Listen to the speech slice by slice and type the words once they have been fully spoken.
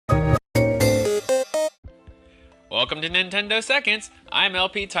Welcome to Nintendo Seconds. I'm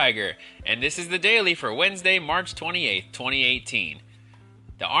LP Tiger, and this is the daily for Wednesday, March 28th, 2018.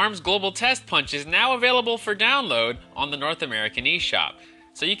 The ARMS Global Test Punch is now available for download on the North American eShop,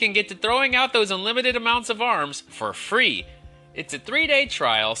 so you can get to throwing out those unlimited amounts of ARMS for free. It's a 3-day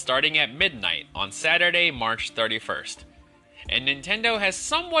trial starting at midnight on Saturday, March 31st. And Nintendo has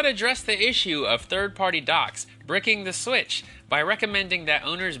somewhat addressed the issue of third-party docks bricking the Switch by recommending that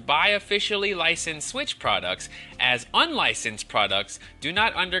owners buy officially licensed Switch products, as unlicensed products do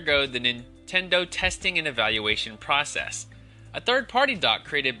not undergo the Nintendo testing and evaluation process. A third-party dock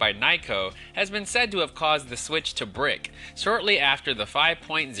created by Nyko has been said to have caused the Switch to brick shortly after the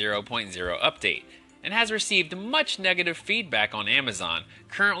 5.0.0 update, and has received much negative feedback on Amazon,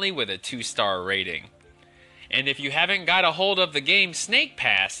 currently with a 2-star rating. And if you haven't got a hold of the game Snake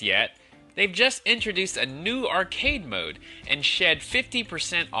Pass yet, they've just introduced a new arcade mode and shed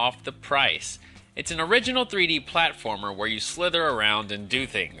 50% off the price. It's an original 3D platformer where you slither around and do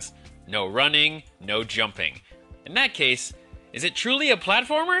things. No running, no jumping. In that case, is it truly a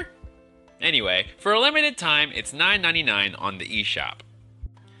platformer? Anyway, for a limited time, it's $9.99 on the eShop.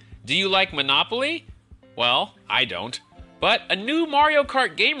 Do you like Monopoly? Well, I don't. But a new Mario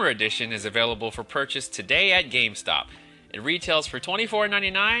Kart Gamer Edition is available for purchase today at GameStop. It retails for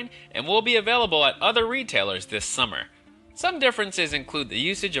 $24.99 and will be available at other retailers this summer. Some differences include the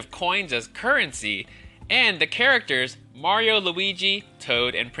usage of coins as currency and the characters Mario, Luigi,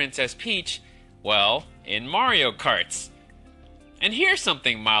 Toad, and Princess Peach, well, in Mario Karts. And here's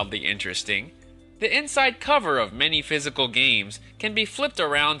something mildly interesting. The inside cover of many physical games can be flipped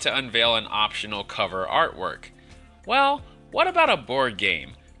around to unveil an optional cover artwork. Well, what about a board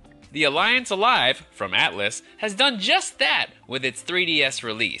game? The Alliance Alive, from Atlas, has done just that with its 3DS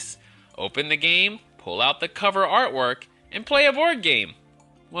release. Open the game, pull out the cover artwork, and play a board game.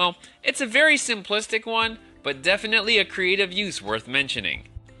 Well, it's a very simplistic one, but definitely a creative use worth mentioning.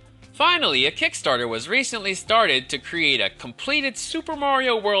 Finally, a Kickstarter was recently started to create a completed Super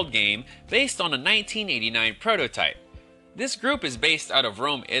Mario World game based on a 1989 prototype. This group is based out of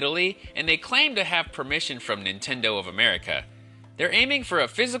Rome, Italy, and they claim to have permission from Nintendo of America. They're aiming for a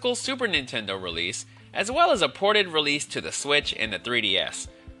physical Super Nintendo release, as well as a ported release to the Switch and the 3DS.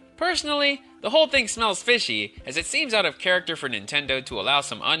 Personally, the whole thing smells fishy, as it seems out of character for Nintendo to allow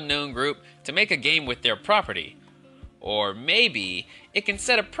some unknown group to make a game with their property. Or maybe it can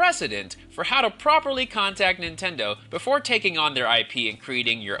set a precedent for how to properly contact Nintendo before taking on their IP and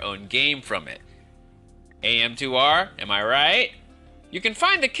creating your own game from it. AM2R, am I right? You can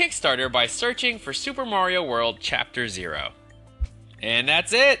find the Kickstarter by searching for Super Mario World Chapter 0. And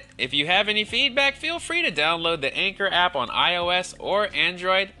that's it! If you have any feedback, feel free to download the Anchor app on iOS or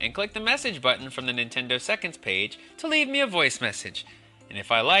Android and click the message button from the Nintendo Seconds page to leave me a voice message. And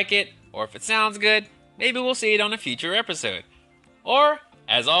if I like it, or if it sounds good, maybe we'll see it on a future episode. Or,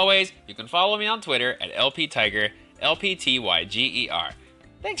 as always, you can follow me on Twitter at LPTiger, LPTYGER.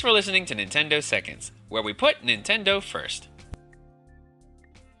 Thanks for listening to Nintendo Seconds, where we put Nintendo first.